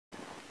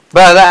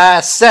But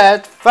I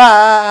set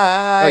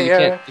fire. Oh,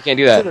 you can't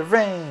do that. To the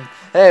rain.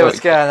 Hey, what's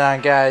going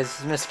on,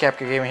 guys? It's MrCapKev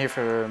Gamer here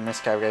for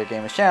MrCapKev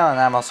Gamer's channel, and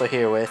I'm also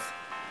here with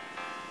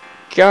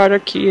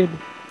MrCapKev.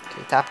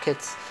 okay, Top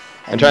Kids.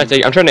 I'm trying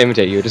to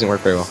imitate you. It doesn't work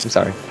very well. I'm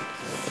sorry.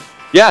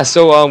 Yeah,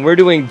 so we're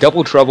doing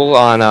Double Trouble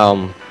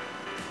on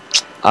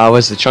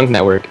what's the Chunk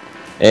Network,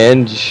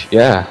 and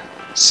yeah,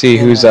 see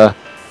who's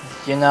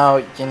You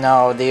know,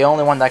 the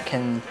only one that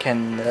can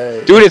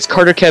Dude, it's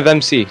MrCapKev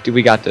MC. Dude,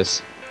 we got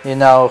this. You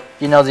know,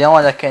 the only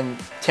one that can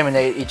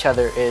intimidate each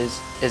other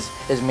is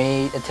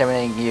me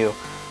intimidating you.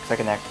 If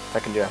I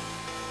can do it.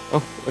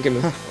 Oh, look at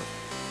me.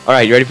 All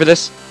right, you ready for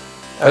this?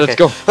 All right,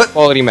 Okay. let's go.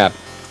 Quality map.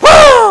 Woo!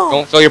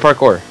 Don't fail your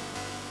parkour.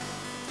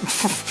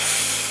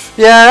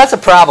 Yeah, that's a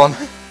problem.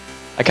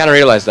 I kind of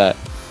realized that.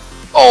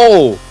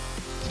 Oh!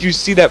 Did you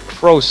see that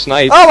pro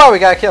snipe? Oh wow, we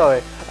got a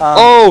kill.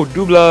 Oh,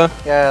 Dubla.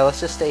 Yeah, let's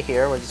just stay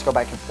here. We'll just go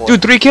back and forth.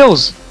 Dude, 3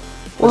 kills.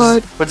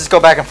 What? We'll just go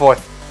back and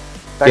forth.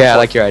 Yeah, I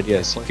like your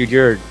ideas. Dude,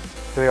 you're...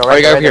 Here we go, right,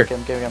 you got over here.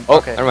 Give him. Oh,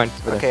 okay. never mind.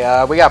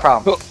 Okay, we got a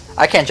problem.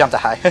 I can't jump that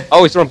high.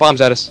 Oh, he's throwing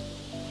bombs at us.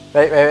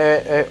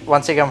 Wait.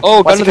 Once he comes,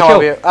 oh, once he the come kill.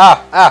 over here.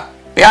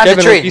 Behind Kevin,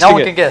 the tree. No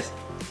one can get.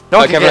 No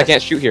one can Kevin, get. I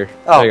can't shoot here.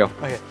 Oh, there you go.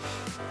 Okay.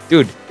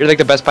 Dude, you're like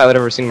the best pilot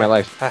I've ever seen in my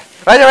life. Right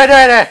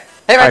there.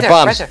 Hey, right there,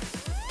 bombs. right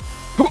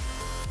there.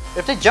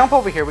 If they jump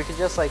over here, we could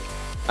just like.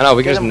 I know,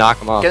 we can just knock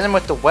him off. Get him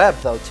with the web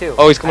though too.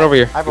 Oh, he's coming over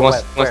here. I have He a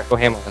wants web. to go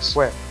ham on us.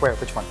 Where?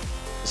 Which one?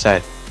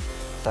 Side.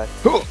 Side.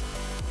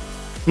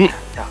 Yeah.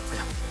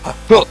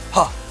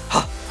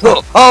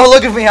 Oh,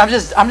 look at me! I'm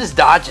just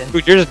dodging.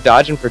 Dude, you're just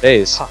dodging for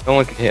days. No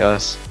one can hit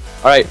us.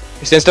 All right,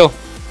 stand still.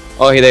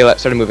 Oh, hey, they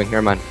started moving.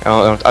 Never mind.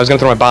 I was gonna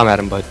throw my bomb at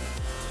them, but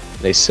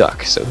they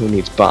suck. So who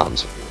needs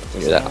bombs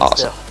when you're that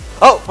awesome?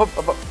 Oh!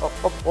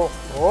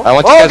 I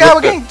want you guys God,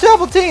 we're getting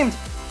double teamed.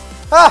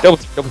 Ah! Double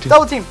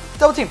team.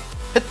 Double team.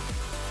 Hit.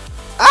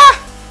 Ah!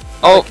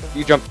 Oh,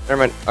 you jumped.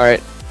 Never mind. All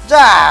right.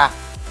 Ah!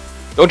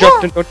 Don't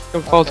jump.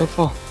 Don't fall. Don't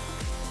fall.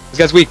 This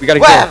guy's weak. We gotta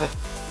kill him.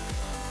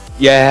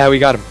 Yeah, we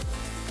got him.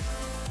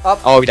 Up.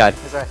 Oh, we died.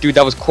 Right. Dude,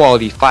 that was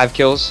quality. 5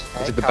 kills.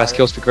 That's like the best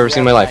kill streak I've ever seen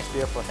in my life. Nice,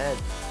 beautiful head.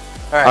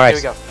 All right, here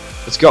we go.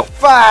 Let's go.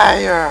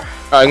 Fire! All right,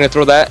 I'm gonna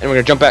throw that, and we're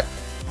gonna jump back.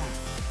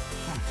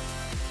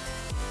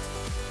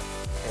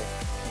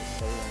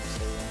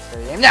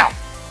 Okay, aim now.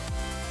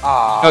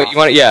 Oh, you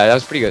want it? Yeah, that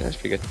was pretty good.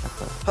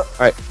 All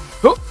right.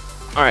 All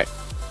right.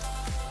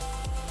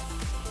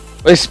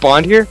 They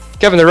spawned here?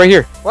 Kevin, they're right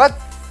here. What?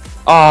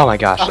 Oh my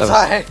gosh. I'm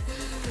sorry.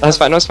 That's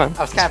fine. No, it's fine.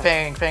 I was kind of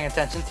paying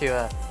attention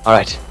to. All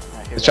right.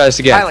 Let's try this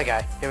again. Pilot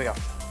guy. Here we go.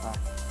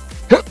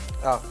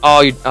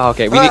 Oh,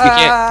 okay. We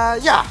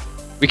can't. Yeah.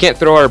 We can't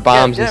throw our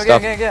bombs and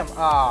stuff. Get him.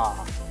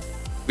 Oh.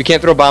 We can't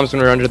throw bombs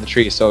when we're under the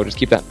tree, so just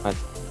keep that in mind.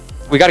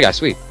 We got a guy.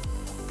 Sweet.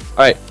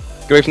 All right.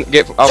 Get away from.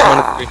 Under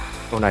the tree.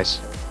 Oh, nice.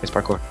 Nice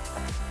parkour.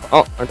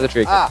 Oh, under the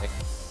tree. No.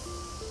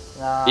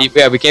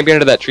 Yeah, we can't be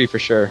under that tree for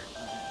sure.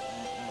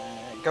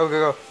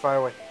 Go. Fire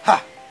away.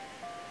 Ha.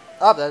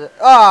 Up.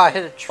 I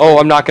hit a tree. Oh,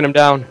 I'm knocking him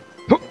down.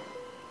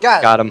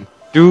 Got him.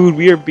 Dude,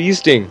 we are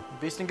beasting.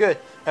 Beasting good.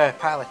 Alright,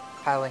 piling.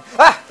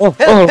 Ah! Oh,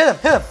 hit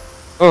him!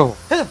 Oh.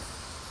 Hit him!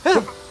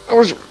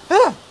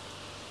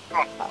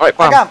 Alright,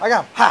 I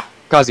got him! Ha!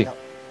 Kazi. No.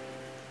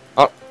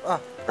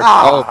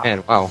 Oh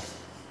man, wow.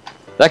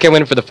 That guy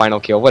went in for the final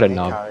kill. What a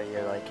nub.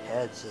 Your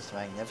head's just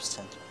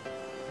magnificent. Look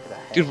at that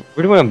head. Dude,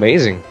 we're doing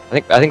amazing. I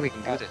think we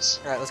can do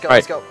this. Alright, let's go.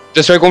 Let's go.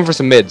 Just start going for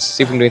some mids.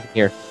 See if we can do anything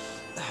here.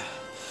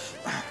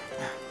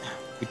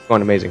 We're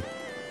going amazing.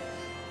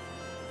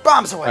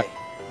 Bombs away!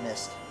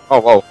 Missed. Oh,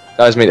 whoa.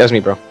 That was me,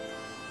 bro.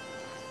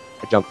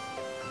 I jump.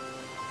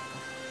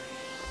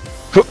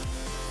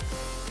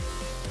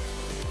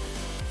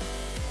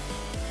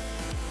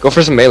 Go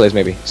for some melees,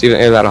 maybe. See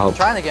if that'll help. I'm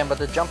trying again, but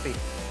they're jumpy.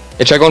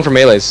 Yeah, try going for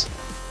melees.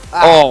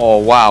 Oh,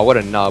 wow. What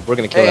a nub. We're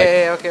gonna kill that.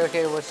 Hey,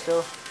 okay. We're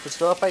still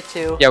up by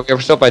 2. Yeah, we're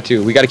still up by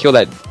 2. We gotta kill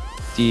that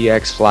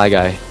DX fly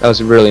guy. That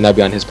was really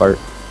nubby on his part.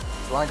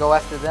 You wanna go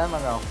after them or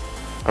no?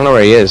 I don't know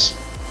where he is.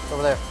 It's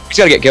over there. We just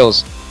gotta get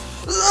kills.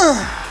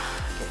 Okay.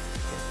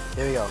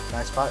 Here we go.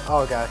 Nice spot.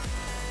 Oh, God.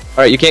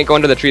 Alright, you can't go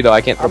under the tree, though.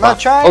 I can't throw I'm not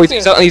trying Oh,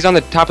 to. he's on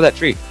the top of that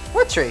tree.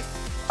 What tree?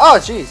 Oh,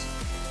 jeez.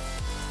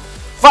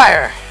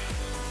 Fire!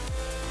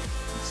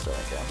 Still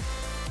okay.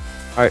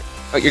 Alright.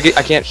 Oh,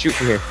 I can't shoot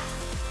from here.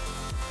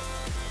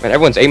 Man,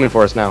 everyone's aiming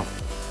for us now.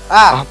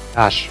 Ah! Oh,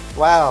 gosh.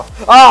 Wow.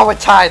 Oh, we're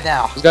tied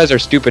now. Those guys are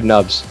stupid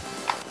nubs.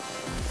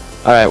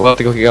 Alright, we'll have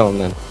to go get going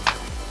then.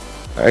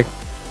 Alright.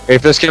 Ready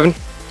for this, Kevin?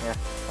 Yeah.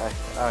 Alright.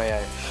 Oh,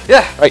 yeah.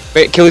 Yeah! Alright,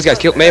 kill these guys.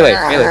 Kill melee.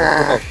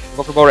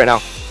 Go for bow right now.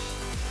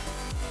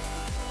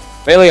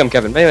 Melee him,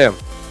 Kevin. Melee him.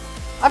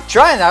 I'm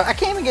trying now. I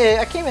can't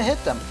even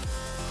hit them.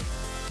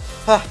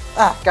 God.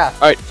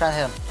 Alright. Trying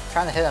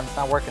to hit him. It's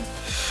not working.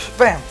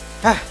 Bam.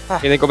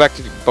 Okay, then go back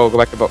to bow.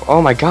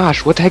 Oh my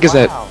gosh, what the heck is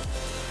that?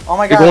 Oh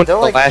my They're God. going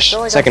for the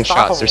last second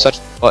shots. They're such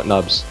butt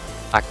nubs.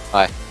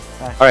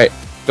 Alright,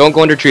 don't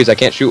go under trees. I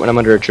can't shoot when I'm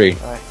under a tree.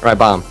 Or I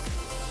bomb.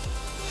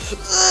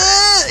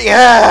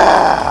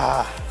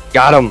 Yeah.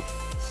 Got him.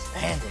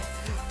 Stand it.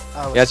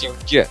 Oh, Yes, you.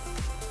 Yeah.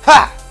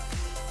 Ha!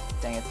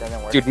 Dang it.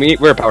 didn't work. Dude,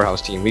 we're a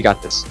powerhouse team. We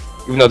got this.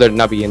 Even though they're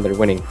nubby and they're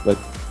winning, but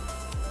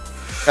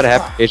gotta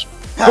have patience.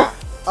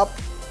 Up.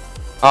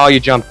 Oh, you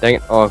jumped. Dang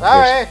it. Oh,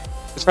 Sorry.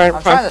 it's fine.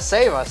 I'm trying to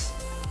save us.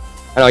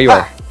 I know you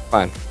are.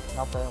 Fine.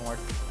 Nope, that didn't work.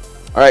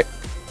 All right.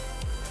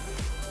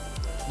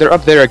 They're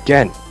up there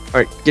again.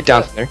 All right, get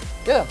down from there.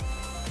 Get him.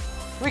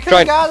 We could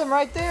have got him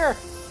right there.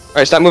 All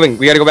right, stop moving.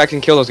 We gotta go back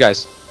and kill those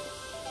guys.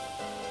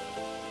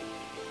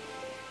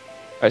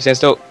 All right, stand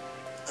still.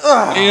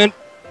 And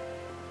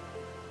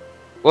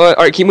what?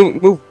 All right, keep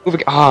moving. Move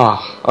again.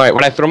 Ah. All right,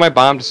 when I throw my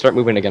bomb, just start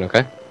moving again,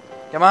 okay?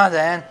 Come on,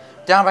 Dan.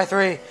 Down by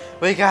 3.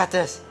 We got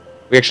this.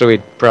 We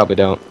probably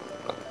don't.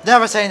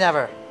 Never say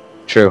never.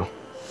 True.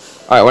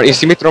 All right, when you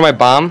see me throw my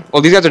bomb,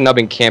 well, these guys are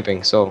nubbing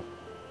camping, so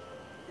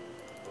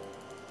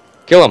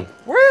kill them.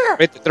 Where?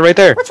 They're right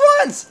there. Which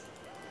ones?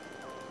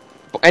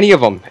 Any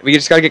of them. We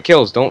just gotta get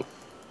kills. Don't.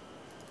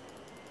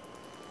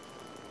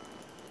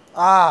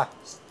 Trying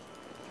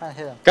to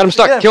hit him. Got him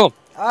stuck. Kill him.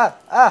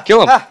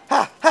 Kill him.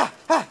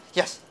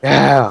 Yes.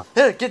 Yeah.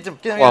 Hit it. Get him.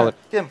 Get him. Wallet.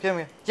 Get him. Get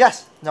him.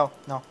 Yes. No.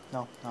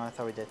 I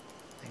thought we did.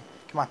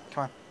 Come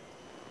on.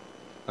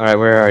 All right,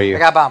 where are you? I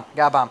got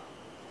a bomb.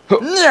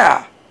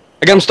 Yeah.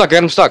 I got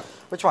him stuck.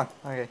 Which one?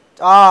 Okay.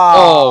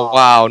 Oh. Oh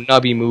wow,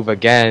 nubby move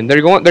again.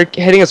 They're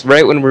hitting us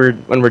right when we're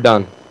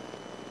done.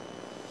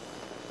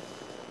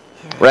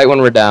 Right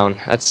when we're down.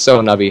 That's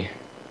so nubby.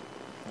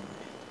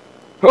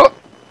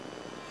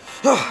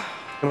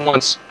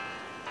 Once.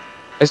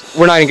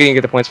 We're not even gonna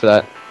get the points for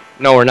that.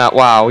 No, we're not.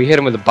 Wow, we hit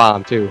him with a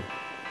bomb too.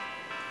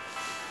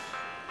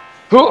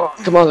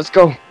 Come on, let's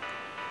go.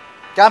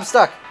 Got him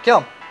stuck.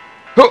 Kill him.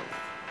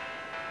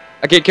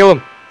 I can't kill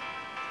him.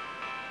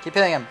 Keep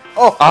hitting him.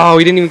 Oh. Oh,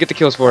 we didn't even get the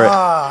kills for it.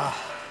 All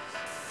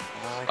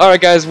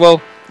right, guys.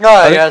 Well.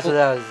 Oh, yeah, so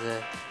that was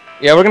it.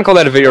 Yeah, we're gonna call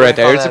that a video right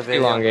there. It's a pretty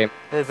long game.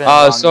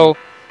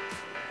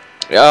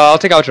 I'll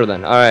take outro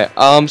then. All right.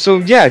 So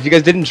yeah, if you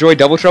guys did enjoy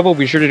Double Trouble,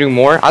 be sure to do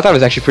more. I thought it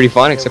was actually pretty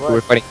fun, except we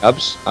were fighting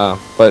nubs.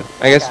 But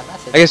I guess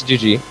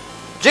GG.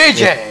 GG.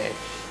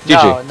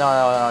 Yeah.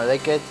 No. They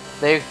get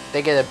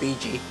a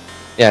BG.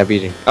 Yeah,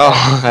 BG.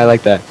 Oh, I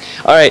like that.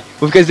 All right.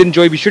 Well, if you guys did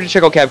enjoy, be sure to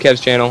check out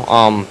MrCapKev's channel.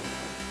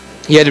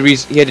 He had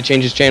to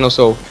change his channel,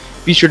 so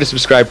be sure to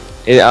subscribe.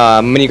 Many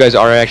of you guys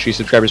are actually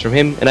subscribers from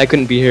him, and I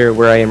couldn't be here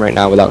where I am right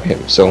now without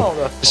him. So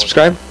just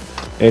subscribe,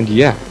 and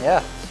yeah.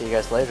 Yeah. See you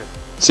guys later.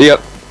 See ya.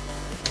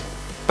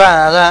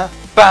 Ba-da-da,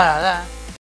 ba-da-da.